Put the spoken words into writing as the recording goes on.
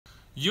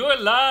You're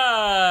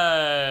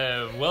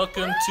live!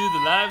 Welcome to the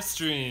live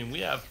stream.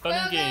 We have fun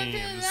and games.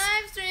 Welcome to the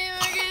live stream.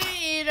 We're gonna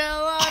eat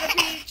a lot of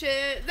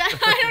peaches. I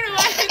don't know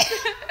why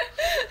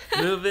it's...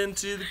 Move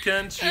into the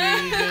country,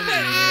 gonna eat a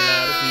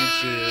lot of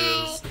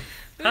peaches.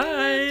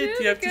 Hi!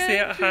 Do you have to say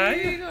hi?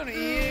 We're gonna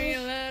eat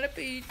a lot of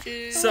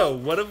peaches. So,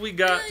 what have we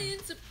got?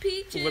 Millions of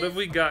peaches. What have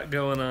we got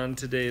going on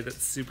today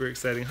that's super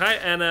exciting? Hi,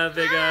 Anna,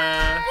 Vega. We're gonna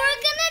Hi,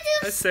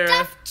 do Sarah.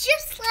 stuff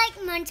just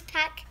like Munch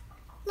Pack.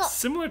 Look.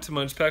 Similar to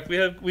Munch Pack,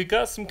 we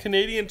got some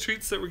Canadian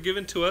treats that were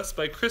given to us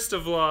by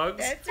Krista Vlogs.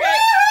 That's right.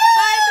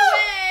 By the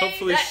way,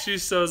 Hopefully she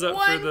shows up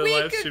for the 1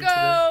 week live stream ago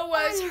today.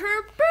 was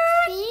her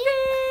birthday.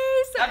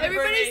 So Happy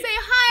everybody birthday. say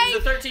hi.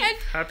 It's the 13th. And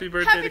Happy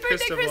birthday to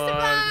Krista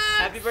Vlogs.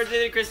 Happy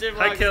birthday to Krista Vlogs.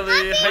 Hi,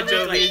 Kelly. Hi,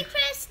 Joey.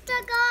 Krista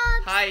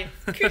Gogs. Hi.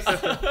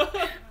 Krista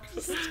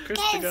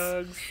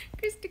Gogs.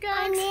 Krista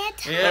I'm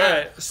Gogs. it. Yeah. All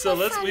right, so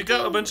we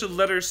got a bunch of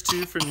letters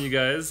too from you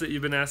guys that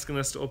you've been asking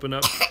us to open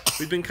up.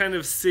 We've been kind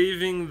of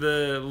saving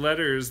the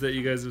letters that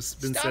you guys have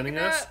been sending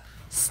us,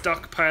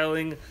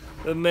 stockpiling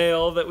the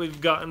mail that we've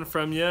gotten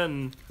from you,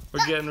 and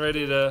we're getting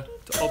ready to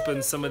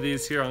open some of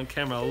these here on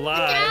camera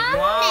live.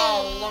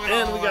 Wow.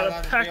 And we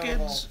got a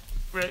package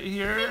right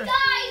here. Guys,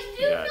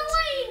 do you know Yeah. what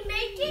he's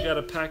making? We got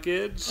a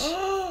package.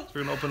 So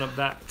we're gonna open up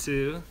that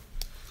too.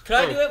 Can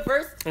I do it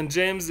first? And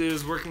James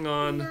is working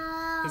on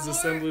his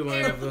assembly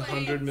line of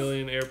 100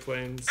 million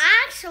airplanes.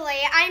 Actually,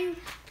 I'm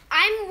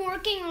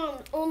working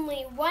on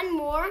only one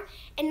more,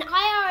 and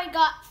I already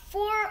got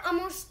 4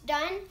 almost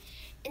done,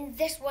 and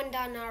this one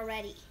done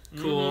already.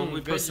 Cool. We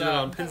good posted it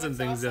job. on Pins and was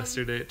Things awesome.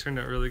 yesterday. It turned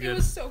out really It good.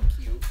 was so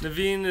cute.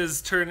 Naveen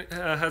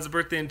has a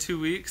birthday in 2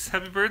 weeks.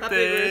 Happy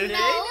birthday. birthday.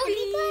 No,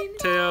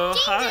 Teo,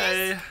 Jesus.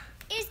 hi.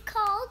 it's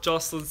called.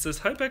 Jocelyn says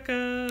hi,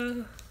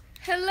 Becca.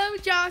 Hello,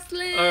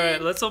 Jocelyn. All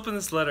right, let's open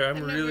this letter. I'm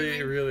not really,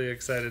 moving. really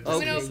excited to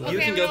Okay, see I'm this gonna, you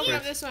letter. can I'm go gonna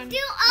open first. this one. Do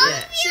It all Yeah.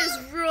 of you? says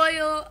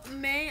Royal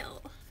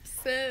Mail.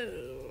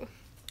 So.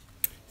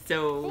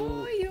 So.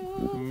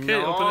 Royal. Okay,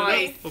 open it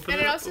Nice. up. Open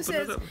And it it up. also Open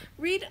says it up.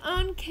 read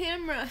on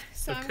camera.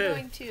 So I'm Okay.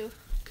 going to.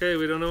 Okay,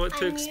 we don't know what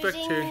to I'm expect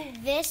using here.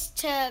 this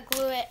to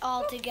glue it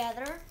all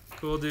together.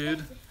 Cool,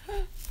 dude.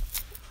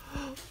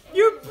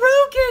 You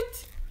broke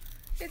it.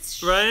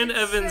 It's Ryan it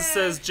Evans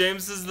says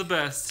James is the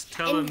best.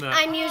 Tell him And that.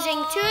 I'm using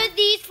 2 of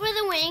these for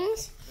the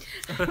wings.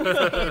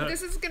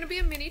 This is gonna be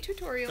a mini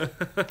tutorial.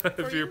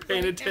 If you're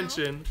paying right now.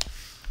 attention.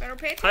 Better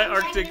pay Hi,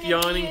 attention. Arctic I'm gonna be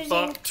Yawning using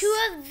Fox. 2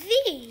 of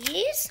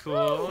these.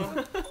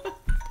 Cool.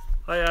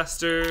 Hi,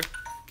 Aster. Can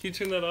you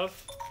turn that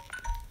off?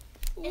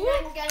 And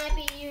I'm gonna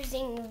be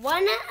using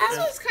 1 This of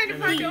one's kind of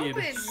hard to Indeed.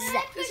 open.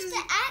 This is the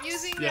X.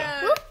 using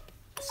Yeah.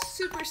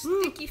 super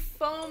sticky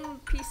foam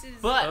pieces.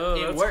 But Oh,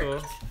 it that's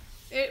worked. cool.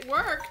 It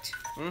worked.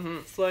 Mm-hmm.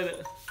 Slide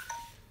it.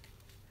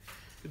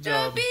 Good The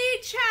job.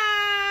 beach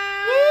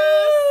house.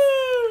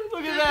 Woo!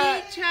 Look The at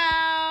that. beach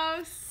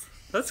house.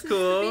 That's The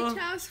cool. beach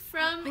house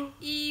from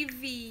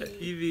Evie.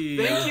 Evie.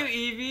 Thank you,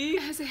 Evie.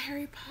 It has a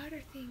Harry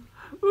Potter thing.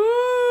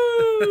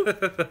 Woo!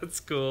 That's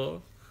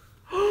cool.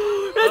 That's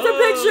Oh, a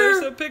picture.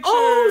 there's a picture.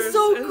 Oh,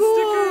 so and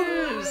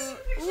cool. stickers.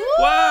 Woo! Wow.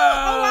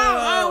 Oh,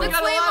 wow. Oh, we Let's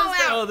got a lay lot them of all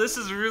stuff. out. Oh, this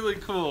is really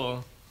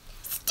cool.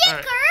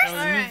 Stickers. All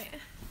right.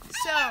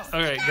 So,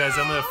 All right, guys,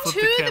 I'm gonna flip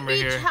to the the camera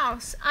beach here.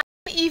 house. I'm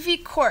Evie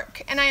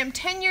Cork, and I am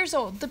 10 years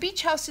old. The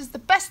beach house is the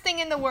best thing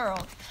in the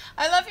world.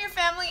 I love your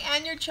family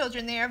and your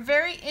children. They are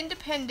very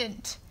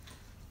independent.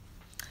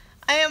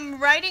 I am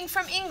writing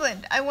from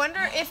England. I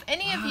wonder if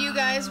any of you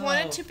guys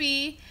wanted to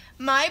be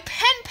my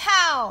pen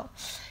pal.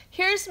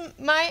 Here's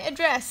my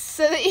address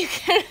so that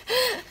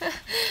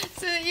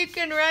you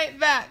can write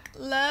back.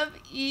 Love,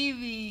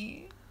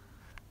 Evie.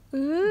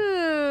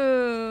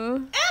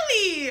 Ooh.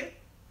 Ellie.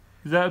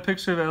 Is that a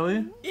picture of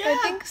Ellie? I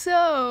think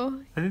so.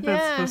 I think Yeah.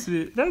 that's supposed to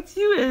be. That's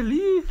you,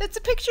 Ellie. That's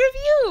a picture of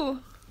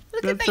you.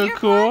 Look at That's that. so Your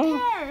cool.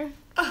 blonde hair.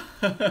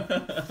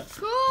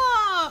 Cool.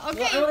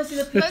 Okay. I want to see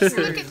the Let's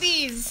picture. look at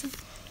these.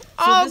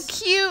 Oh,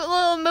 this- cute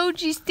little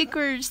emoji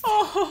stickers.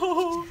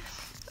 Oh.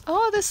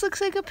 Oh, this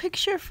looks like a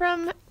picture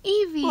from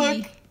Evie.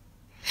 Look.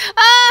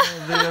 Ah!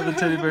 They have the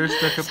teddy bear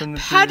stuck up in the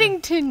tree.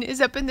 Paddington is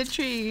up in the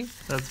tree.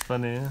 That's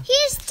funny.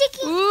 He's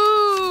sticking.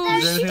 Ooh.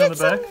 Is there She anything on did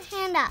the back? some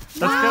hand up. That's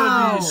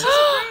gotta be. She's a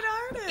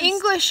great artist.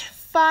 English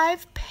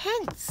 5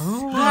 pence.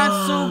 Oh,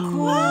 That's so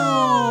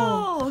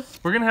cool.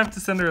 We're gonna have to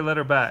send her a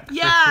letter back. for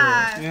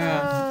Yeah. sure.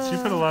 Yeah. She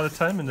put a lot of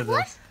time into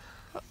this.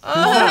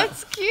 Oh,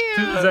 that's cute.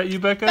 Is that you,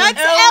 Becca? That's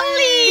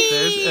Ellie.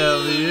 There's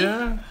Ellie.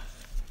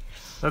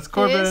 That's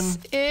Corbin. This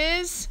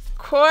is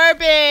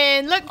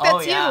Corbin. Look, Oh,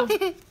 that's yeah.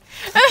 you.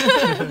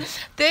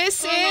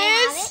 This Can I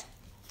have is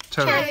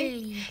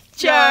Charlie.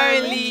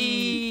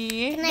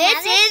 Charlie. Can I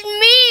have it?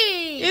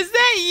 me. Is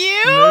that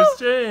you? There's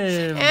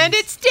James. And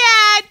it's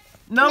Dad.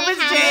 No, Can I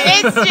it's have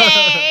James.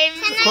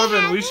 It's James.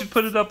 Corbin, we should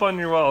put it up on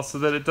your wall so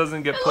that it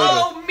doesn't get played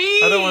Oh, with.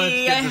 me. I don't want it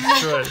to get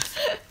destroyed.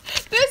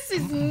 This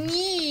is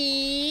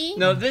me.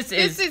 No, this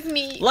This is is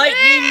me.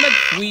 Lightning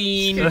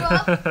McQueen.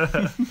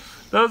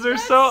 Those are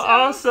so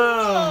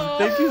awesome.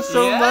 Thank you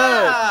so much.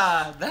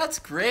 Yeah, that's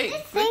great.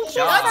 Thank Good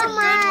you job. so That's a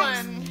much. good one.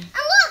 And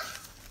look,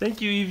 Thank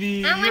you,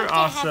 Evie. I want You're to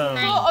have awesome.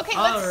 mine. Cool. Okay,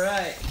 All let's.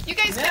 right. You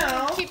guys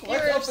Now, can keep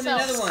let's open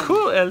another yourselves. one.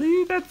 Cool,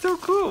 Ellie. That's so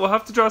cool. We'll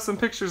have to draw some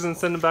pictures and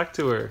send them back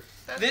to her.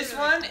 This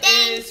one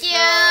is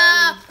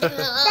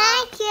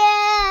Thank you.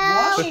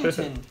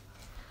 Washington.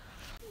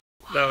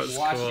 That was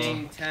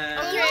Washington.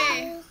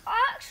 Okay.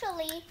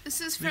 Actually,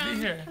 This is cool. Evie,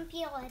 from. here.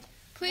 computer.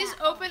 Please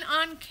open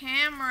on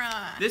camera.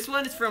 This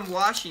one is from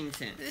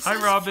Washington. This Hi,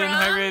 is Robin. from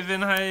Hi,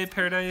 Raven. Hi,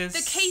 Paradise.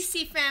 The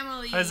Casey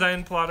family. Hi,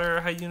 Zion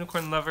Plotter. Hi,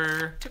 Unicorn Lover.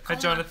 Hi, Tacoma.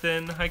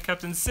 Jonathan. Hi,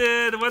 Captain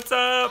Sid. What's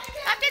up?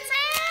 Captain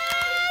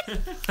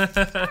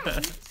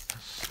Sid!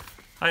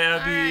 Hi,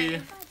 Abby.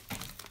 Alright.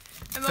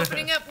 I'm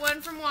opening up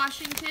one from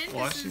Washington. This is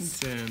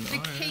Washington. the All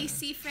right.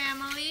 Casey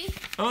family.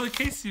 Oh, the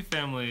Casey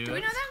family. Do we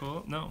know That's them?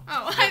 cool. No.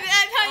 Oh, I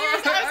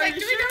thought you were. I was like,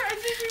 do we know?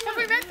 Have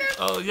we met them?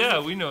 Oh, yeah,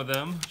 we know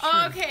them.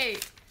 Sure. Okay.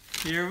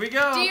 Here we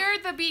go. Dear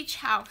the Beach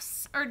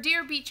House, or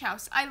Dear Beach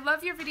House, I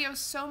love your videos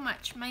so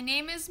much. My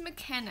name is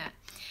McKenna,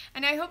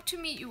 and I hope to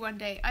meet you one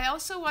day. I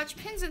also watch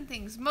Pins and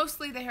Things,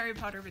 mostly the Harry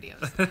Potter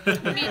videos.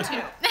 Me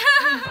too.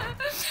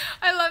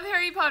 I love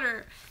Harry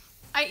Potter.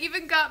 I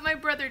even got my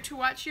brother to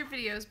watch your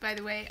videos, by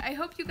the way. I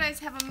hope you guys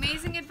have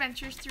amazing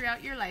adventures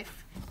throughout your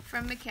life.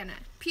 From McKenna.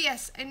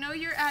 P.S. I know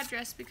your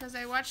address because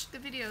I watched the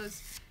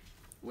videos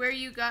where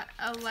you got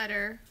a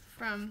letter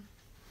from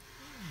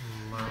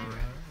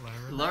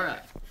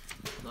Laura.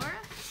 Laura?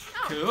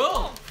 Oh.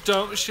 Cool.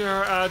 Don't share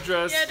our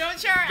address. Yeah, don't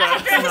share our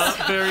That's address.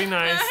 not very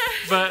nice.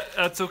 But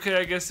that's okay,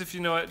 I guess, if you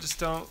know it. Just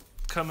don't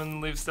come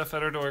and leave stuff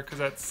at our door because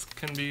that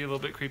can be a little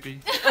bit creepy.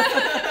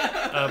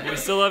 But we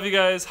still love you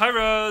guys. Hi,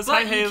 Rose. But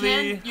Hi,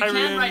 Haley. You Hi, can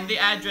Rin. write the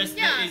address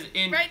Yeah, that is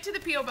in. right to the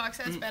P.O. box.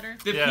 That's better.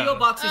 The Yeah. P.O.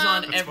 box is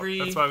on That's every.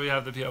 That's why we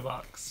have the P.O.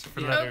 box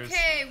for letters.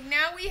 Okay,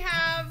 now we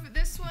have,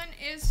 this one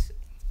is,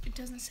 it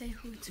doesn't say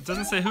who it's It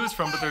doesn't say who it's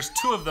from, but there's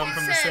two of them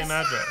from the same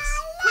address.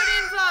 Put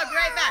in vlog,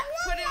 right back.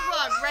 Put in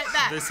vlog, right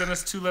back. They sent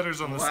us 2 letters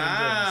on the same day.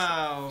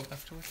 Wow.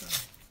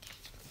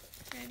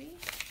 Ready?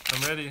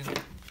 I'm ready.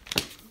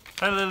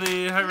 Hi,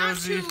 Lily. Hi, Not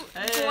Rosie. too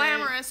Hey.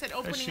 glamorous at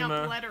opening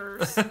Shima. up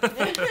letters.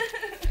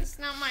 It's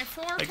not my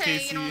forte,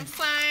 Casey. you know what I'm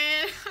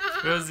saying?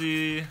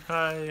 Rosie.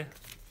 Hi.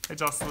 Hi,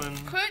 Jocelyn.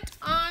 Put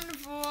on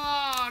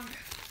vlog.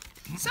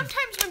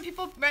 Sometimes when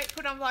people write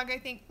put on vlog, I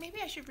think,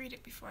 maybe I should read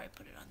it before I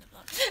put it on the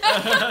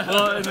vlog.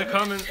 Well, in the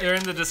comment or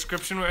in the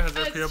description where it has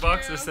our That's PO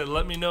box, true. it said,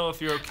 "Let me know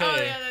if you're okay." Oh,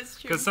 yeah, that's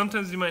true. Because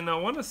sometimes you might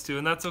not want us to,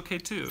 and that's okay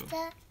too.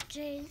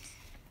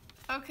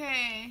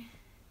 Okay.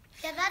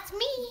 Yeah, that's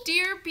me.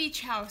 Dear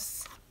Beach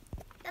House,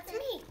 That's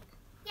me.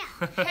 Yeah.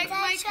 Peg,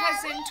 my That's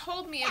cousin, Ellie?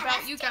 told me Yeah, about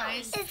that's you Joey.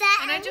 guys, Is that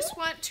and I Ellie? just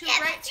want to Yeah,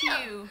 write that's to you.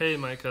 you. Hey,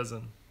 my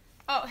cousin.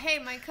 Oh, hey,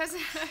 my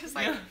cousin. I was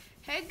like, Yeah.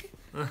 Peg?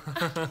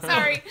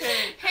 Sorry.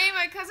 Hey,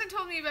 my cousin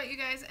told me about you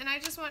guys, and I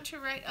just want to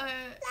write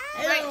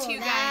to you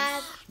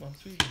guys.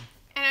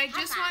 And I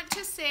just want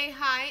to say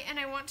hi, and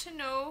I want to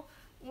know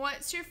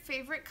what's your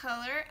favorite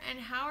color, and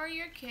how are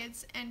your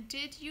kids, and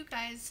did you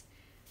guys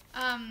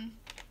Have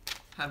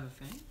a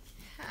thing.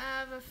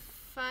 have a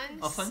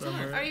fun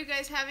summer. Are you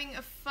guys having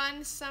a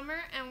fun summer,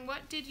 and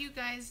what did you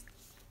guys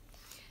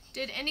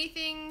did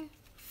anything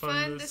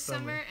fun this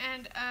summer,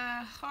 and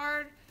a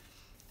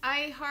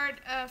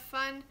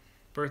fun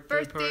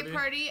birthday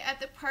party at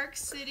the Park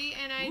City,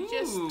 and I Ooh.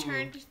 just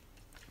turned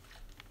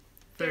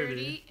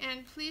 30,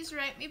 and please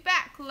write me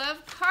back.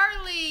 Love,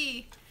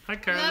 Carly. Hi,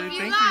 Carly. Love you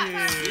Thank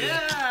lots. you.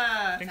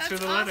 Yeah. Thanks That's for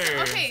the awesome. letter.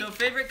 Okay. So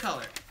favorite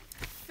color.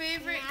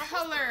 Favorite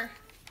color.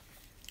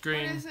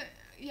 Green. What is it?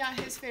 Yeah,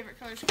 his favorite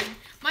color is green.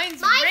 Mine's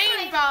My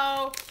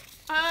rainbow.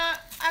 My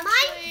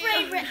Actually,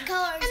 favorite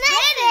color is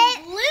red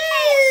and blue.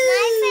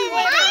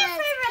 My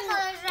favorite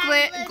color is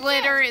red and blue.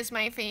 glitter is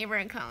my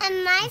favorite color.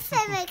 And my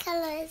favorite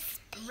color is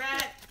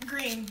Red,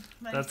 green.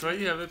 That's why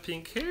you have a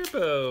pink hair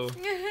bow.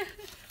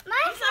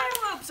 my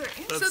Envelopes are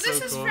in. So That's this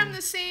so is cool. from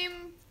the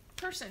same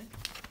person.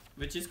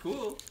 Which is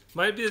cool.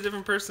 Might be a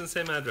different person,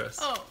 same address.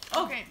 Oh,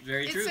 okay.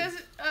 very it true.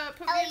 says,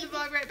 put me in the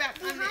vlog right back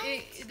on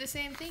the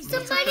same thing.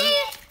 Somebody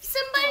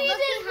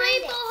did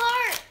rainbow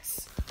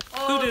hearts.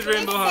 Who did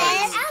rainbow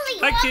hearts? Ellie.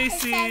 Hi, Look,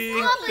 Casey. it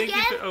says Mom Thank you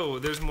again. for. Oh,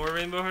 there's more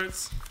rainbow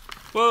hearts.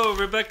 Whoa,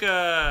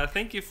 Rebecca.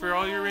 Thank you for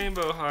all your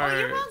rainbow hearts. Oh,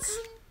 you're welcome.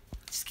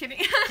 Just kidding.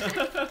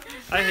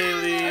 Hi,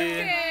 Haley.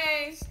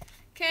 Okay.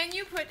 Can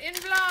you put in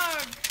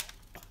vlog?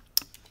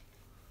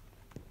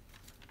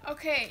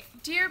 Okay,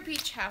 dear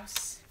Beach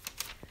House.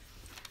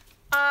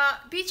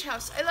 Beach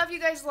House, I love you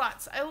guys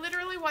lots. I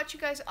literally watch you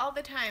guys all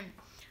the time.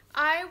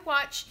 I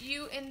watch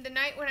you in the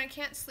night when I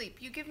can't sleep.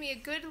 You give me a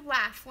good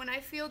laugh when I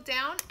feel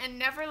down and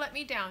never let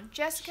me down.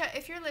 Jessica,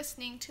 if you're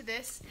listening to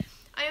this,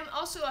 I am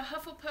also a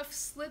Hufflepuff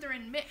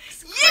Slytherin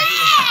mix.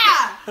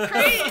 Yeah!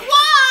 Crazy.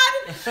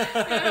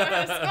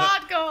 Squad!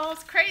 Squad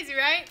goals. Crazy,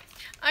 right?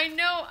 I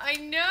know.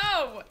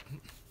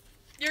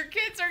 Your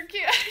kids are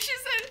cute. She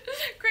said,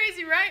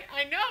 crazy, right?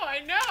 I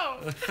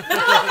know.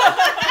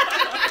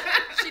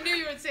 She knew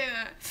you would say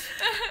that.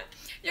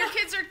 Your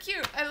kids are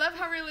cute. I love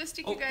how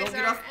realistic you Oh, guys don't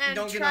get are, off- and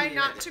don't get try on me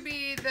not right to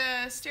be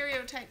the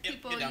stereotype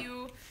people. get down.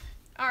 You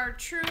are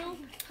true,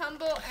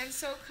 humble, and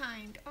so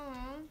kind.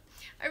 Oh,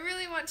 I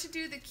really want to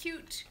do the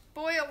cute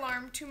boy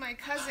alarm to my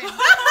cousin.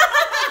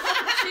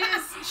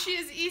 She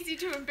is easy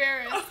to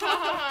embarrass.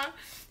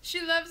 She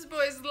loves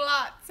boys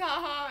lots.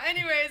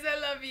 Anyways, I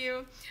love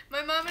you.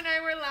 My mom and I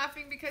were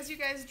laughing because you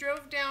guys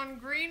drove down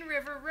Green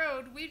River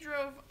Road. We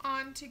drove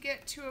on to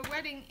get to a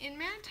wedding in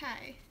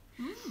Manti.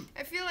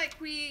 I feel like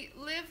we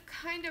live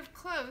kind of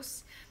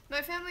close.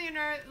 My family and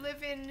I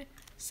live in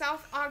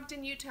South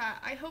Ogden, Utah.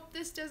 I hope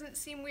this doesn't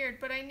seem weird,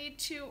 but we need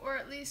to, or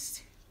at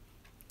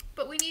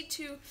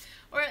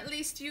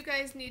least you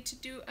guys need to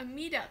do a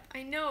meetup.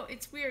 I know,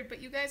 it's weird, but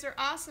you guys are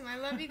awesome. I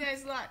love you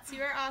guys lots.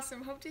 You are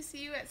awesome. Hope to see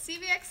you at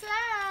CVX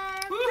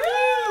Lab.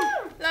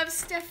 Woohoo! Love,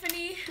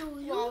 Stephanie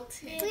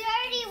Walton. We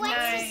already went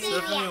to see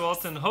Stephanie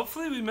Walton.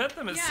 Hopefully we met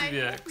them at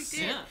CVX. I hope we did.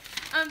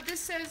 Yeah. This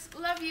says,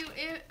 love you.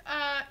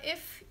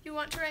 If you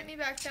want to write me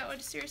back, that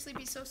would seriously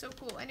be so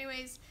cool.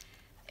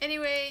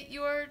 Anyway,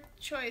 your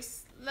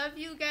choice. Love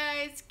you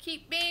guys.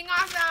 Keep being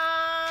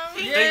awesome.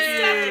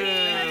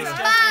 Thank you.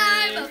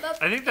 Bye.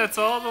 I think that's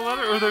all the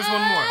letter, or there's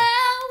one more.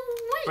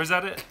 Or is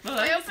that it? No,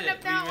 I that was opened it.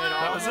 up that We one. read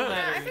all That was the it.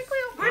 letters. I think we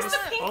opened Where's the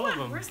up. pink All one? of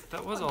them. Where's the That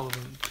pink was one? all of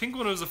them. Pink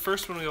one was the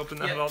first one we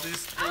opened that had Yeah. all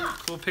these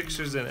cool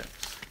pictures in it.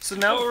 So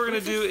now what we're going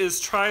to do is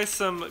try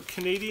some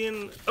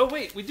Canadian... Oh,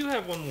 wait. We do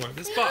have one more.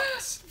 This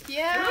box.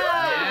 Yeah.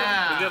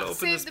 Yeah. We got to open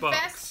Save this the box.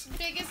 best,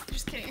 biggest.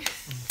 Just kidding.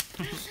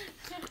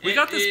 We It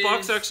got this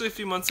box is- actually a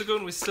few months ago,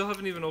 and we still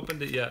haven't even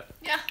opened it yet.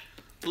 Yeah.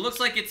 It looks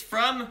like it's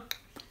from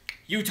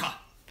Utah.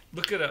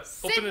 Look it up.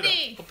 Open it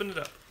Sydney. up. Open it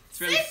up. It's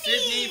from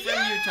Sydney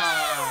from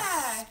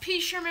Utah. P.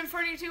 Sherman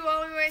 42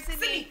 all the way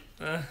Sydney.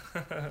 It's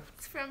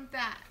It's from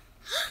that.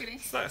 Just kidding.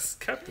 not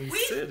Captain We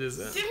Sid, is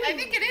it? didn't- I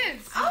think it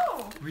is.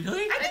 Oh,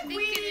 Really? I I think think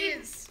we. it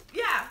is.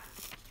 Yeah.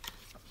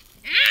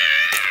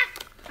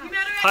 We met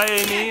her Hi, at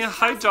Amy. CVX.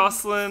 Hi,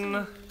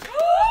 Jocelyn.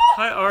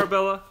 Hi,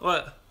 Arabella.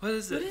 What? What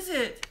is What it? is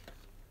it?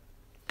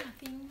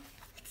 Nothing.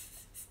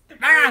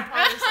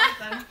 Ah! Or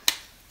something.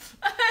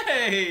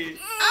 Hey!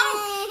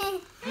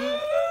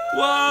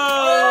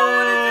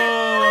 Whoa!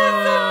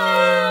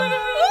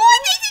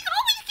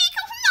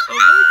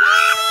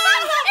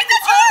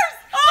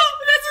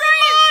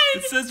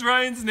 It says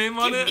Ryan's name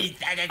on it. Eat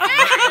that. Ooh,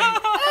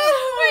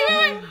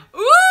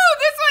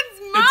 this one's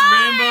mine. It's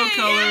rainbow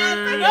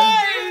colored.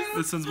 Nice.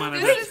 This one's mine, I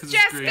bet, This because is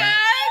it's green.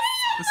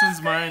 Jessica's. This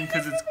one's mine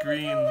because it's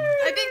green.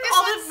 I think this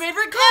All one's the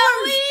favorite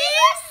colors.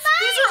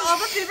 These are all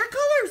the favorite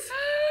colors.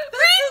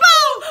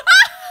 rainbow.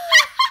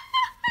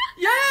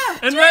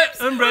 Yeah. And red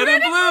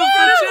and blue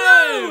for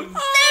James.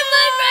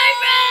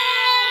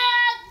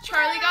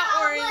 Charlie got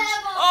orange.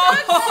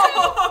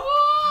 Oh.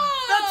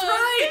 That's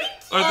right.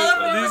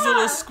 Are these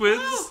little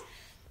squids?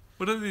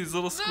 What are these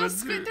little Little squids?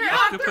 squid, or they're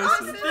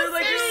octopuses? They're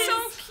like They're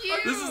so this.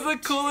 cute. This is the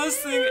coolest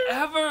thing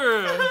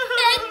ever.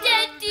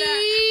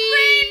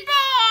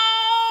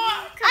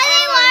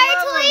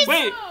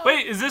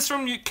 Wait, is this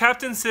from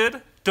Captain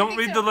Sid? Don't think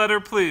read so. the letter,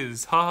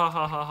 please. Ha ha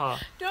ha ha ha.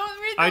 Don't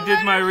read the I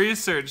did my letter.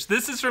 research.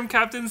 This is from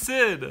Captain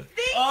Sid. Okay.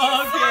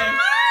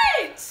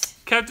 Right.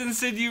 Captain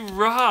Sid, you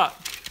rock.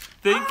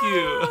 Thank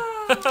you.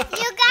 You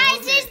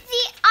guys,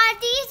 are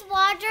these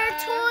water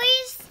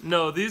toys?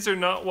 No, these are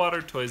not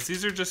water toys.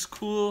 These are just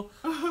cool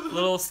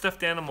little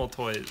stuffed animal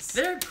toys.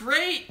 They're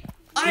great.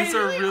 These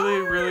are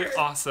really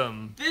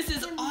awesome. This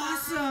is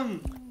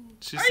awesome.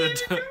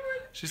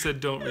 She said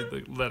don't read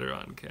the letter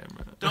on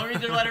camera. Don't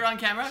read their letter on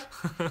camera.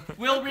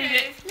 We'll read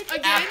it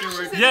Again?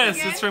 afterwards. Yes,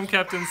 it's from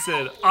Captain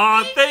Sid.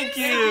 Aw, thank Thank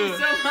you you.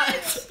 so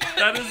much.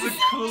 That is the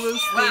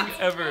coolest thing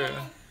ever.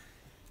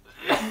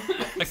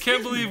 I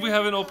can't believe we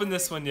haven't opened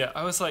this one yet.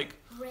 I was like,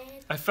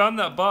 I found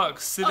that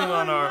box sitting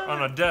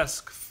on a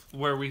desk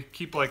where we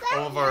keep like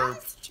all of our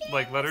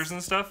like letters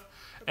and stuff,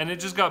 and it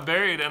just got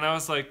buried. And I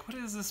was like, what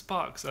is this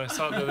box? And I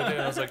saw it the other day,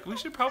 and I was like, we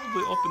should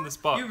probably open this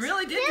box. You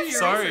really did do your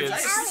Sorry, research. I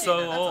it's appreciate so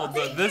that. That's old, awesome.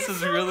 but this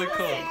is really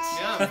cool.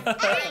 Yeah. Thank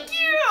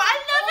you. I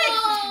love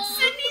it.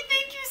 Sydney,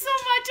 thank you so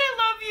much. I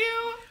love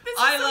you. This is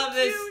I so love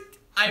this. cute.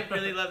 I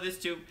really love this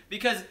too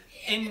because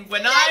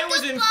when I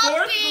was in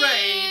 4th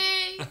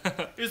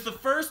grade, it was the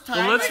first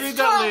time. Well, let's read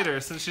that later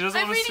since she doesn't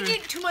I'm want us reading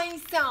to. it to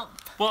myself.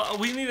 Well,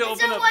 we need to Is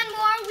there open up. one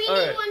more? We All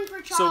need right. one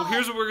for So Charlie.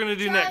 here's what we're gonna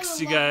do Charlie next,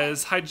 you will love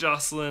guys. Hi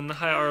Jocelyn,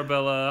 hi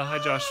Arabella, hi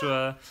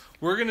Joshua.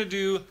 We're gonna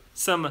do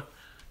some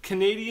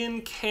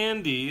Canadian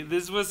candy.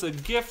 This was a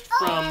gift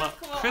from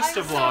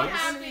Krista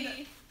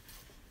Vlogs.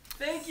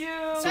 Thank you.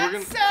 So we're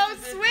gonna. So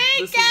sweet,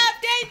 This is-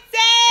 Captain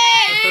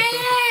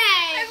Sid.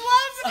 I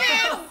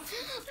love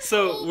this.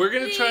 So we're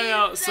gonna try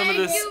out some of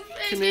this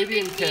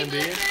Canadian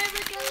candy.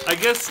 I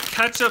guess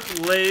ketchup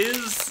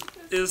Lay's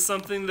is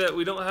something that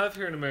we don't have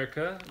here in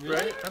America,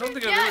 right? I don't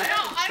think I've ever.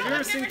 Have you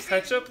ever seen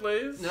ketchup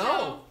Lay's?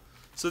 No.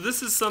 So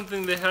this is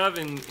something they have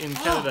in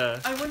Canada.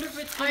 I wonder if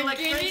it's kind of like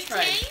French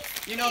fries.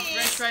 You know,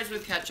 French fries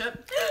with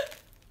ketchup.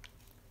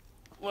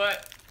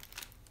 What?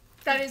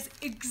 That is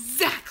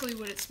exactly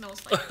what it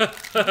smells like.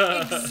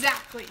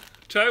 Exactly.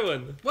 Try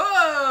one.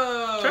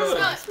 Whoa! Try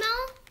one. Smell?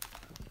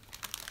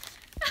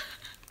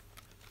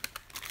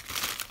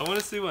 I want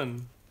to see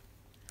one.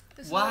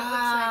 This is what it looks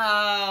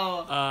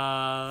like.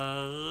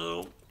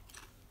 Wow.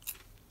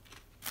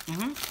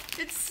 Mhm.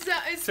 It's so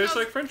Tastes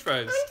like French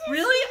fries.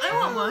 Really? I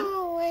want one.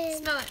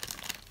 Smell it.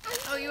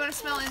 Oh, you want to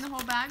smell it in the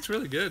whole bag? It's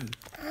really good.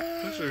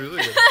 It's actually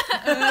really good.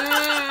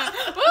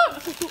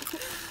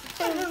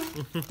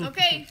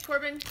 Okay,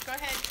 Corbin, go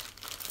ahead.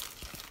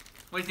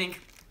 What do you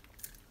think?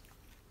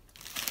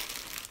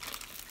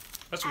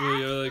 That's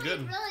really, really good.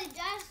 It really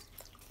does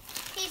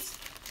taste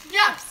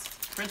Yes.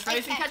 French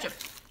fries and ketchup.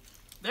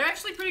 They're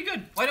actually pretty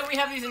good. Why don't we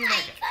have these in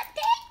America?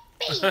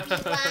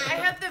 I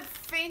have the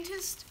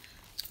faintest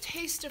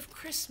taste of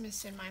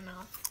Christmas in my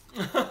mouth.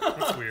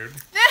 That's weird.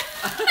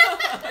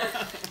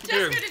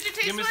 Jessica, did you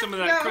taste Give me one? some of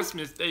that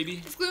Christmas,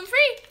 baby. It's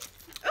gluten-free.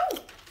 Oh.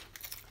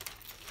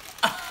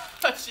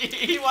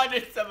 He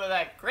wanted some of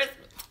that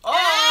Christmas. Oh!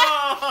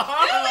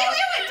 Wait.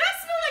 It does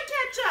smell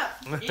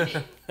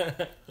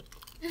like ketchup.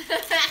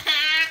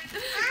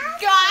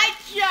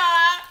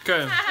 Gotcha.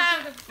 Okay.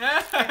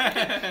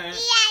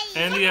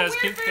 Andy has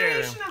pink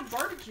hair.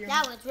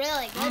 That was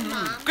really good,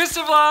 Mom.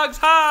 Krista Vlogs,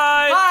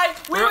 hi! Hi!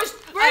 We're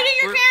eating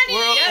your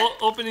candy.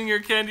 We're opening your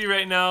candy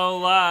right now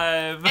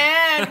live.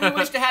 And we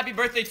wished a happy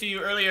birthday to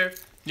you earlier.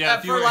 Yeah,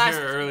 if you for were last,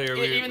 here earlier,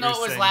 even though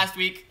it was last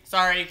week.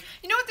 Sorry.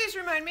 You know what these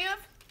remind me of?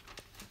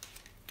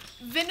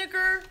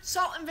 Vinegar,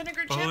 salt and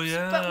vinegar chips, Oh,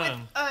 yeah.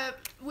 but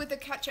with a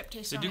ketchup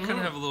taste They on do them. kind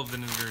of have a little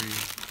vinegary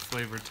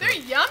flavor to They're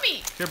it.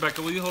 yummy. Here,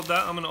 Becca, will you hold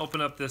that? I'm going to open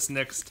up this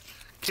next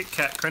Kit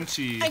Kat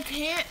Crunchy. I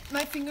can't.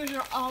 My fingers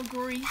are all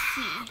greasy.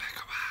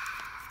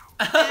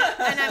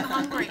 And I'm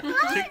hungry.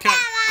 Kit Kat,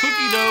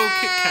 cookie dough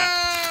Kit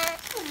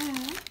Kat.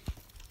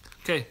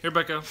 Okay, here,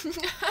 Becca.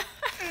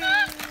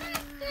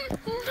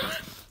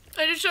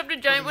 I just shoved a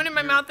giant one in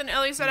my mouth, and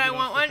Ellie said I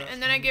want one,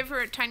 and then I gave her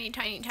a tiny,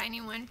 tiny,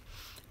 tiny one,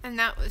 and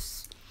that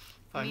was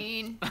Fun.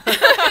 mean.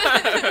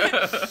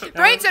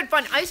 Brian said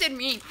fun. I said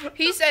mean.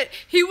 He said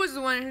he was the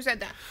one who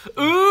said that.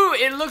 Ooh,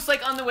 it looks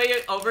like on the way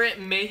over it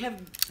may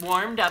have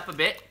warmed up a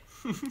bit.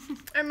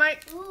 I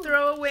might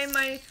throw away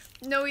my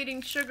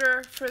no-eating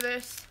sugar for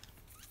this.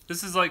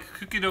 This is like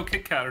cookie dough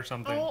Kit Kat or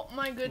something. Oh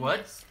my goodness.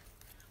 What?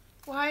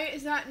 Why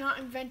is that not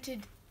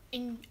invented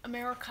in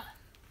America?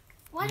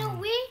 Why don't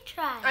we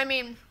try? I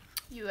mean,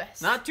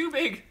 U.S. Not too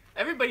big.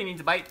 Everybody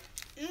needs a bite.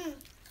 Isn't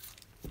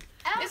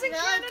really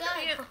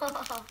Canada?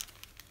 good.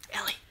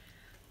 Ellie.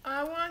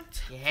 I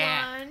want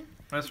Yeah. one.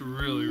 That's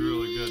really,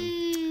 really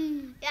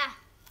good. Yeah.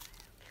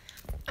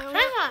 I This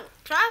want one,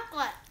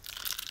 chocolate.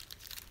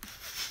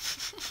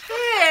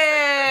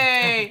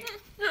 Hey!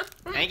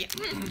 Thank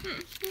you.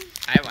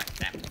 I want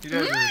that. You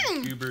guys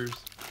are goobers.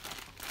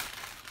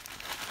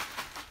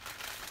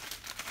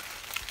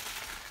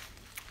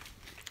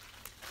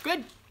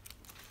 Good.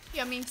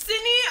 yummy.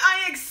 Sydney,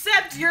 I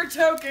accept your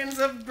tokens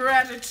of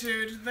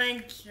gratitude.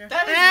 Thank you.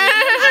 That is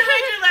I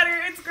read your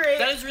letter. It's great.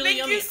 That is really Thank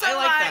yummy. You so I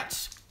like that.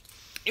 much.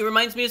 It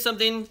reminds me of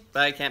something,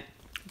 but I can't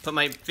put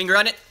my finger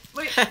on it.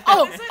 Wait,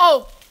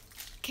 Oh,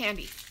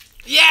 candy.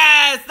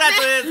 Yes, that's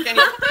what it is,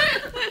 Kenny.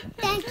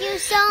 Thank you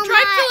so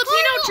Try much.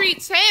 Filipino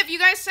treats. Hey, if you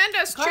guys send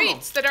us Caramel.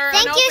 treats that are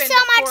Thank you unopened,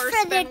 so of much course,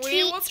 for the then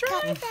we will treats.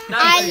 try.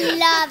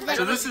 I love them.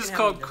 So this is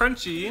called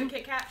Crunchy.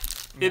 Kit Kat.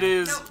 It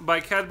is by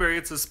Cadbury.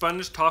 It's a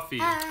sponge toffee.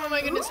 Oh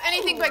my goodness,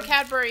 anything by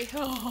Cadbury.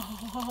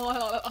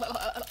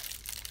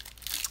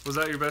 Was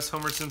that your best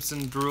Homer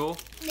Simpson drool?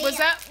 Was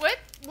that what?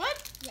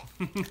 What?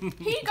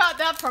 He got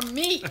that from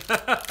me.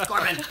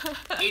 Corbin,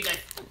 eat it.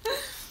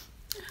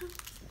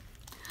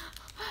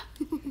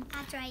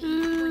 After I eat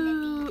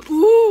one of these.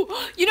 Ooh,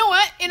 you know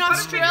what? In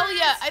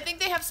Australia, I think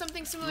they have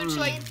something similar to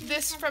like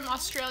this from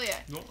Australia.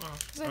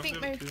 Because I think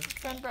my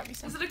friend brought me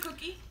some. Is it a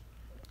cookie?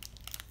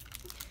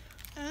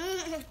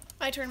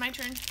 My turn, my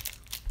turn.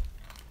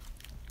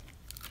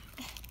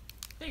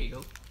 There you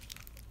go.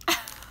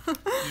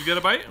 You get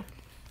a bite?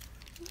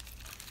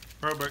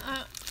 Robert.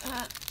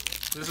 Uh,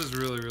 This is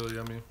really, really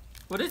yummy.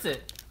 What is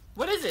it?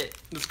 What is it?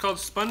 It's called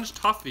sponge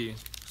toffee.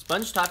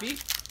 Sponge toffee?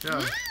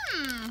 Yeah.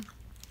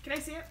 Can I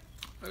see it?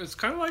 It's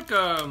kind of like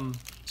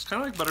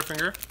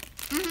Butterfinger.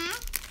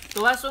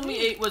 The last one we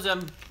ate was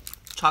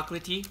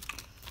chocolatey.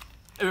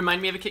 It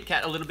reminded me of a Kit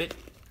Kat a little bit.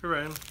 Here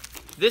I am.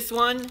 This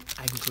one,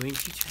 I'm going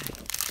to try.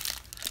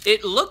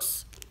 It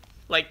looks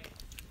like,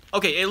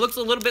 okay, it looks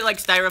a little bit like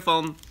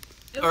styrofoam.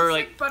 It Or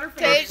looks like Butterfinger.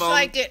 tastes foam-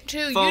 like it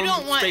too. foam You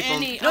don't want spray foam.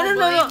 any. No, oh, no,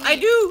 believe me. I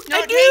do. No, I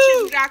it tastes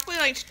do. exactly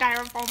like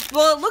styrofoam.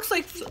 Well, it looks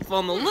like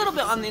foam a little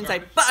bit on the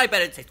inside, but I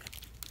bet it tastes good.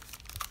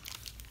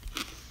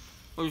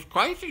 It's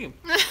crunchy.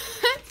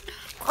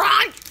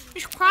 Crunch.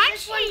 It's This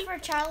one crunchy. for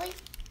Charlie.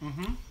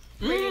 Mmm.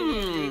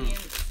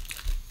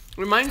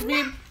 Reminds me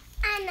And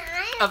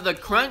I of the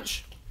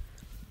crunch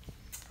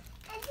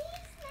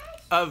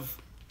of,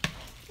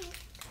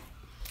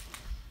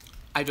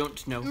 I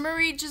don't know.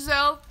 Marie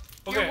Giselle,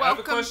 Okay, you're I have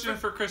a welcome. question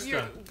for Krista.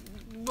 You're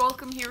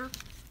welcome here.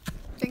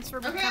 Thanks for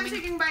Okay, I'm coming.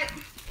 taking a bite.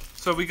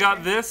 So we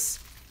got this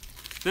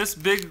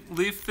big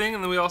leaf thing,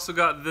 and then we also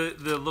got the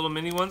little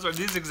mini ones. Are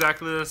these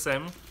exactly the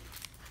same?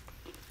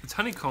 It's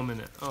honeycomb in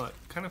it. Oh, it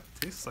kind of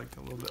tastes like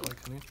a little bit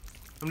like honey.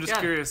 I'm just Yeah,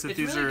 curious if it's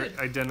these really are good.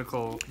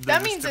 identical. That they're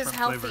just means it's different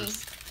healthy.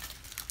 flavors.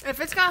 If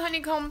it's got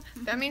honeycomb,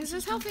 that means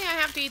it's healthy. I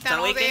have to eat that So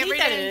all we day, can every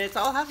eat that day. and it's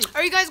all healthy.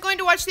 Are you guys going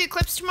to watch the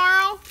eclipse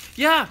tomorrow?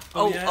 Yeah.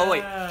 Oh wait.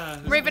 Yeah.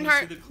 Who's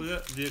Ravenheart.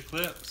 gonna see the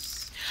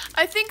eclipse.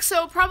 I think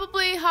so.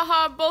 Probably,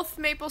 haha, both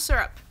maple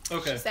syrup.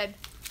 Okay. She said.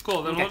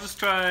 Cool. Then Okay. we'll just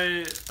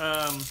try.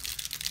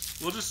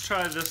 We'll just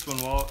try this one.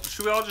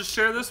 Should we all just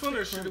share this one,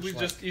 or should we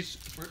just each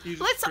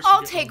Let's person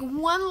all get take one?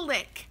 one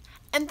lick,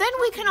 and then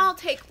we can all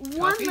take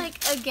one Coffee? lick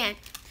again.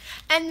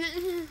 And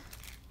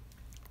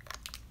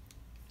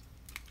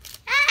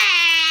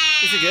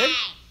Is it good?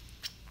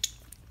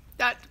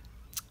 that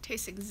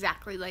tastes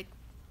exactly like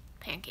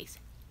pancakes.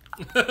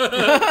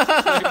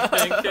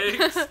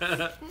 Pancakes.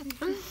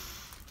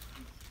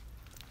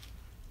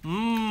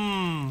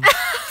 Mmm.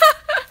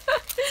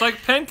 It's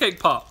like pancake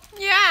pop.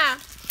 Yeah,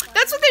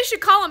 that's what they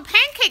should call them,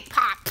 pancake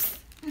pops.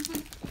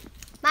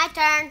 My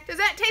turn. Does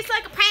that taste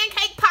like a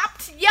pancake pop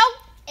to you?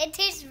 It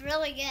tastes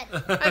really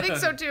good. I think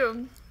so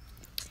too.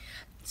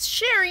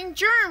 Sharing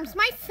germs,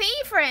 my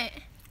favorite.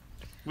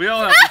 We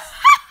all have.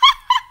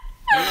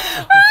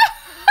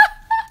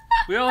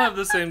 We all have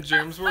the same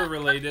germs. We're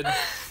related.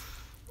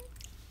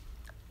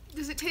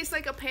 Does it taste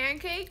like a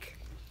pancake?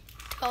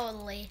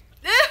 Totally.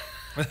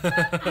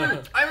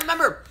 I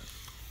remember.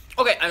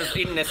 Okay, I was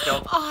eating this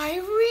still. I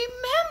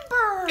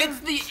remember. It's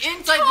the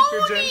inside,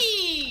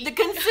 Tony. the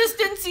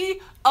consistency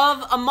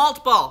of a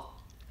malt ball.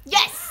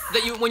 Yes.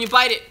 That when you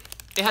bite it,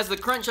 it has the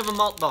crunch of a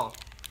malt ball.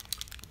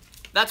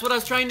 That's what I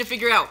was trying to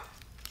figure out.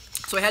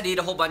 So I had to eat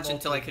a whole bunch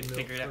until I could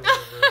figure it out.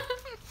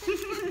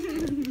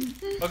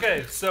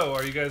 Okay, so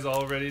are you guys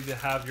all ready to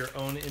have your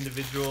own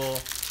individual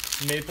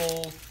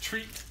maple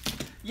treat?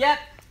 Yep.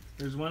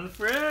 There's one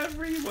for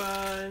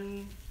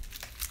everyone.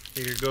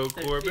 Here you go,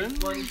 Corbin.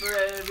 One for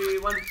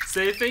everyone.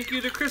 Say thank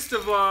you to Krista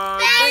Vlog.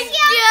 Thank you.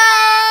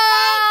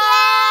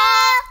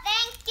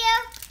 Thank you.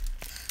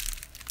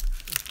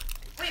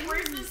 Wait,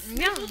 where's this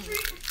Yeah. maple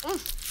treat?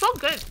 So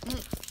good.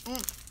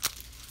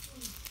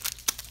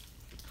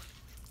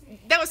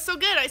 That was so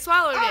good. I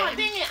swallowed Oh, it.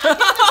 dang it. I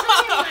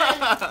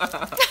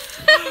did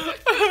the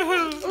second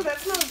one. Oh, that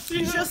smells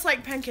just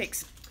like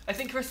pancakes. I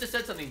think Krista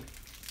said something.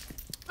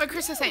 What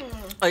Chris is saying.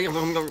 I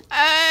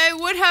I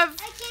would have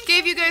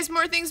gave you guys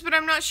more things, but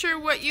I'm not sure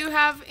what you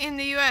have in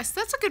the U.S.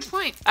 That's a good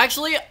point.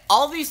 Actually,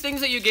 all these things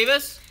that you gave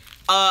us,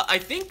 I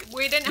think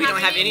We didn't we have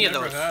don't have any of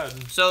Never those.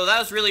 had. So that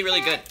was really,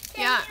 really good.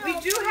 Yeah. We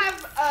do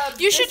have.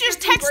 You should just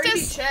biscuits and text gravy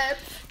us.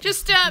 chips.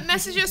 Just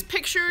message us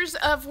pictures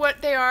of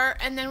what they are,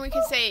 and then we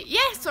can say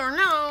yes or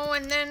no,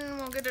 and then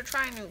we'll get to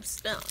try new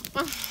stuff.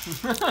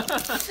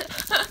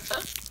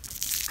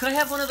 Could I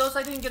have one of those?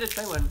 I didn't get to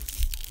try one.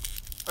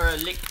 Or a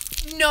lick.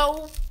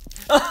 No.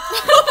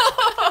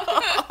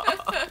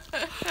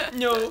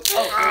 No. Oh,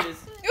 there it is.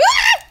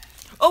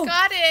 Oh,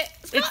 Got it.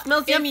 it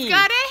smells yummy. It's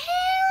got a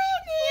hair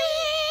in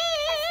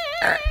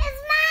it.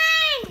 It's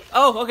mine.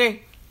 Oh,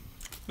 okay.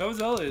 That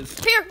was Ellie's.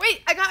 Here,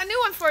 wait. I got a new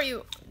one for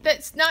you.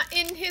 That's not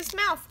in his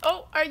mouth.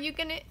 Oh, are you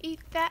gonna eat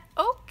that?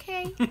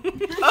 Okay.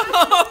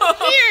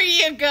 Here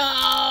you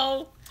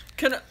go.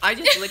 Can I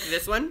just lick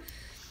this one?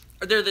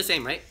 Or they're the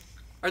same, right?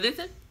 Are they the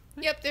same?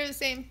 Yep, they're the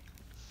same.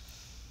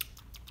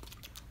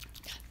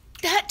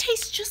 That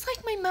tastes just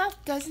like my mouth,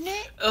 doesn't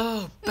it?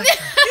 Oh, but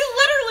You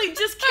literally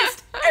just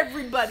kissed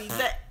everybody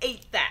that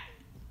ate that.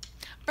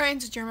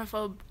 Brian's a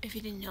germaphobe, if you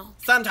didn't know.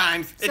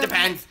 sometimes. It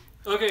depends.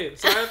 Okay,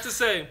 so I have to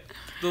say,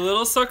 the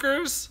little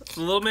suckers,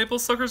 the little maple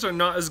suckers are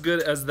not as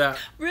good as that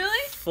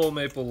Really? full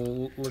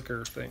maple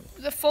liquor thing.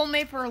 The full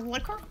maple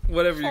liquor?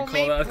 Whatever you Full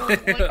call that maple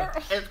thing. liquor?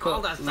 It's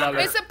called a Love sucker.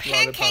 it. It's a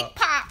pancake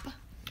pop.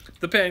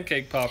 The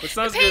pancake pop. It's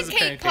not as good as a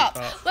Pancake pancake pop.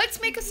 pop. Let's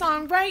make a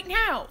song right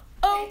now.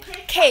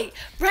 Okay,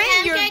 Brian,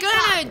 you're Pancake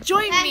gonna pop.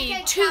 join me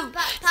Pancake to pop,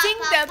 pop, pop, sing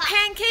pop, the pop.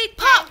 pancake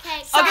pop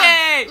Pancake song.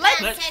 Okay, Let's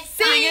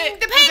sing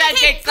it. the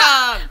pancake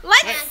song.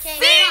 Let's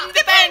Pancake sing pop.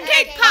 the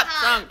pancake Pancake pop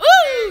pop. song.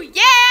 Ooh,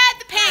 yeah,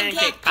 the pancake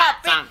Pancake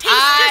pop. pop song. It tastes I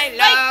just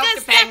love like the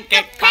a stack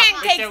pancake of pop.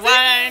 pancakes. It's a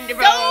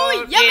wonderful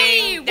So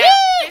yummy. thing Woo! that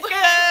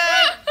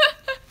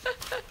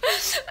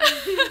is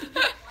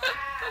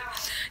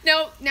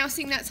good. Now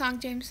sing that song,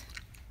 James.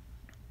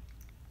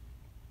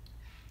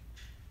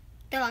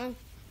 Dong.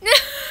 You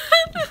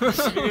guys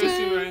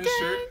see Ryan's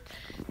shirt?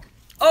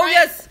 Oh,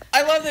 yes.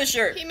 I love this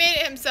shirt. He made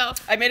it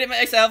himself. I made it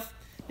myself.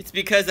 It's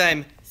because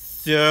I'm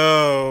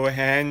so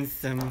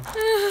handsome.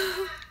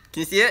 Can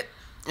you see it?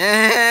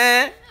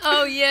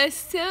 Oh, yes,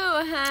 so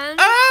handsome.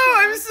 Oh,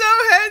 I'm so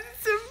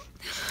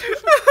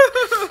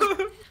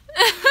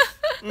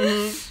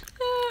handsome.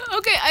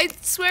 Okay, I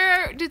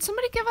swear, did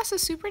somebody give us a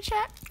super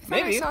chat? I thought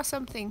Maybe. I saw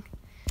something.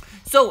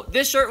 So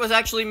this shirt was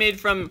actually made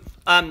from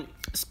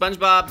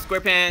SpongeBob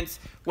SquarePants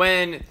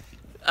when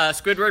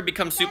Squidward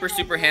becomes super,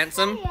 super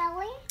handsome.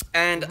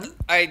 And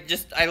I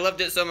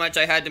loved it so much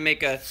I had to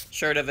make a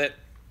shirt of it.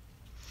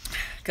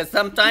 Because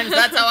sometimes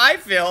that's how I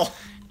feel.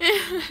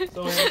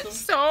 So handsome.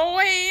 So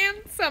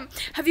handsome.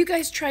 Have you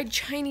guys tried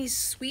Chinese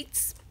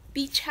Sweets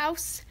Beach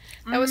House?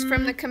 That was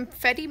from the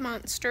Confetti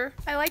Monster.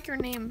 I like your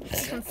name,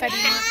 Confetti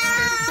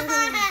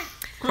Monster.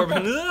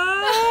 Corbin.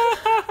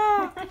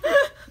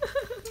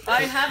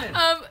 I haven't.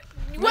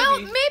 Well,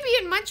 Maybe. maybe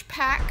in Munch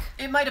Pack.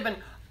 It might have been.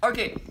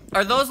 Okay,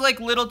 are those like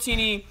little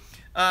teeny,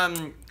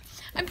 I'm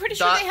pretty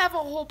sure Dot- they have a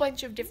whole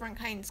bunch of different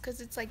kinds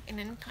because it's like an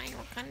entire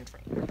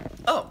country.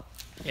 oh,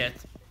 yeah.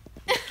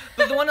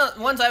 But the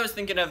ones I was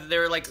thinking of,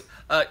 they're like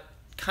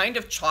kind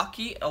of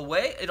chalky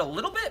away, a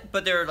little bit,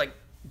 but they're like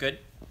good.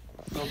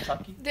 A little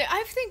chalky.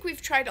 I think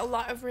we've tried a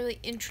lot of really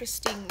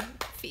interesting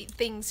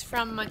things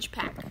from Munch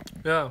Pack.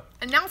 Yeah.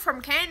 And now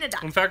from Canada.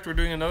 In fact, we're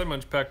doing another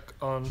Munch Pack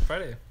on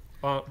Friday.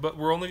 But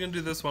we're only going to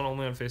do this one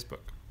only on Facebook.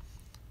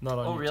 Not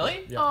on YouTube.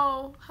 Really? Yeah.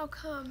 Oh, how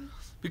come?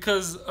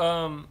 Because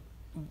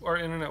our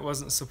internet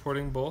wasn't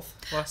supporting both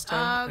last time.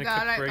 Oh, and it God,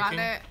 kept I got breaking.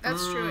 it.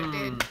 That's true, it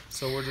did.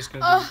 So we're just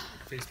going to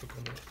do Facebook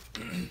only.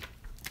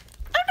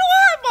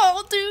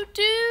 Adorable! Do,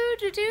 do,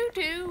 do, do,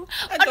 do.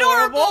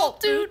 Adorable!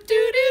 Do,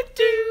 do, do,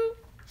 do.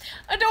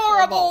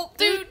 Adorable!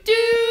 Do,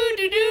 do,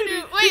 do, do,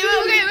 do. Wait,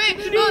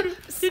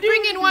 wait.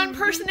 Bring in one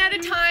person at a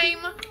time.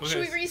 Should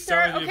we Okay,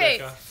 restart? start with you, Okay.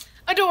 Becca.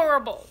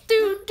 Adorable.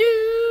 Do,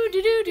 do,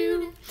 do, do,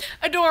 do.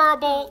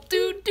 Adorable.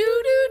 Do,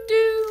 do, do,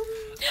 do.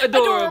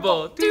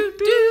 Adorable. Do, do,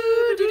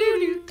 do, do,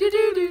 do, do, do,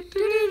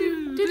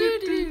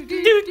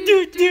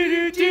 do, do,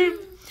 do, do.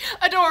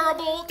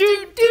 Adorable.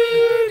 Do, do,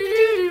 do,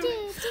 do, do.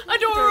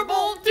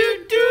 Adorable. Do,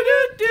 do, do,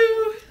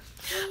 do.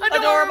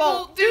 Adorable.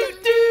 Do,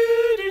 do,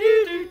 do,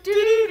 do,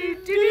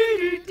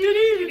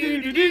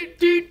 do, do,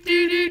 do,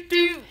 do, do,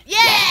 do.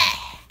 Yeah!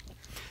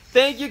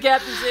 Thank you,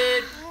 Captain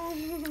Sid.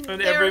 And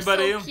They're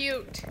everybody, so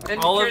cute.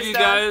 And all of you Krista.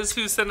 guys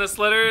who sent us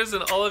letters,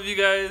 and all of you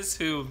guys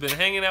who've been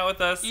hanging out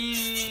with us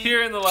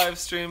here in the live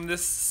stream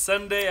this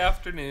Sunday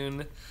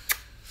afternoon.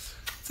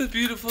 It's a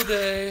beautiful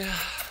day.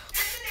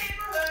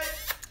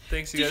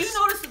 Thanks, you Did guys. you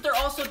notice that they're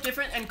also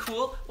different and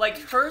cool? Like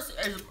hers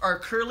are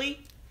curly,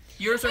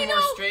 yours are I more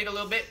know. straight a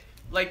little bit.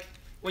 Like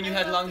when you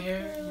had long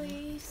hair.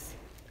 Curlies.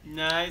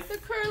 Nice. The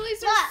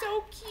curlies are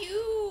so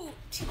cute.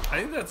 I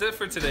think that's it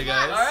for today,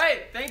 guys. All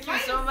right, thank you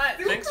so much.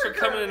 Thanks for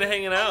coming and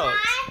hanging out.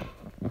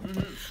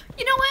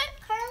 You know what?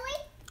 Curly?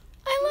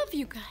 I love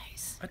you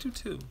guys. I do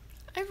too.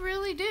 I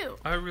really do.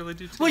 I really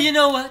do too. Well, you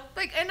know what?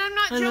 Like, and I'm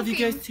not I love you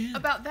joking guys, too.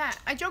 about that.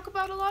 I joke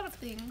about a lot of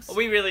things.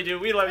 We really do.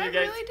 We love I you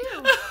guys. really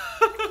do.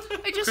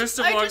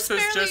 Krista I Vlog just says,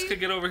 barely- Jessica,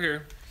 get over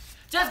here.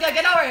 Jessica,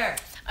 get over here.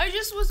 I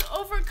just was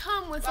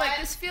overcome with like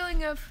this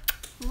feeling of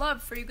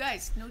love for you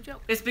guys. No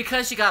joke. It's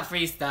because she got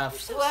free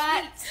stuff. So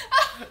What?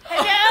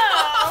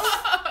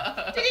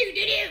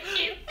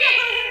 sweet.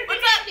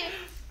 What's up?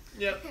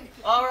 Yep.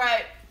 All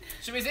right.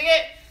 Should we sing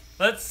it?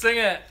 Let's sing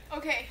it.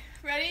 Okay,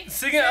 ready?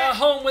 Sing it at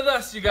home with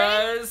us, you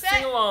guys. set,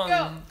 Sing along.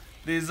 go.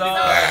 These are the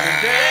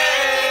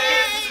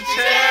days to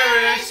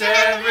cherish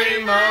every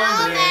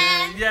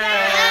moment.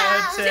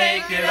 Yeah,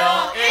 take it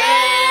all in.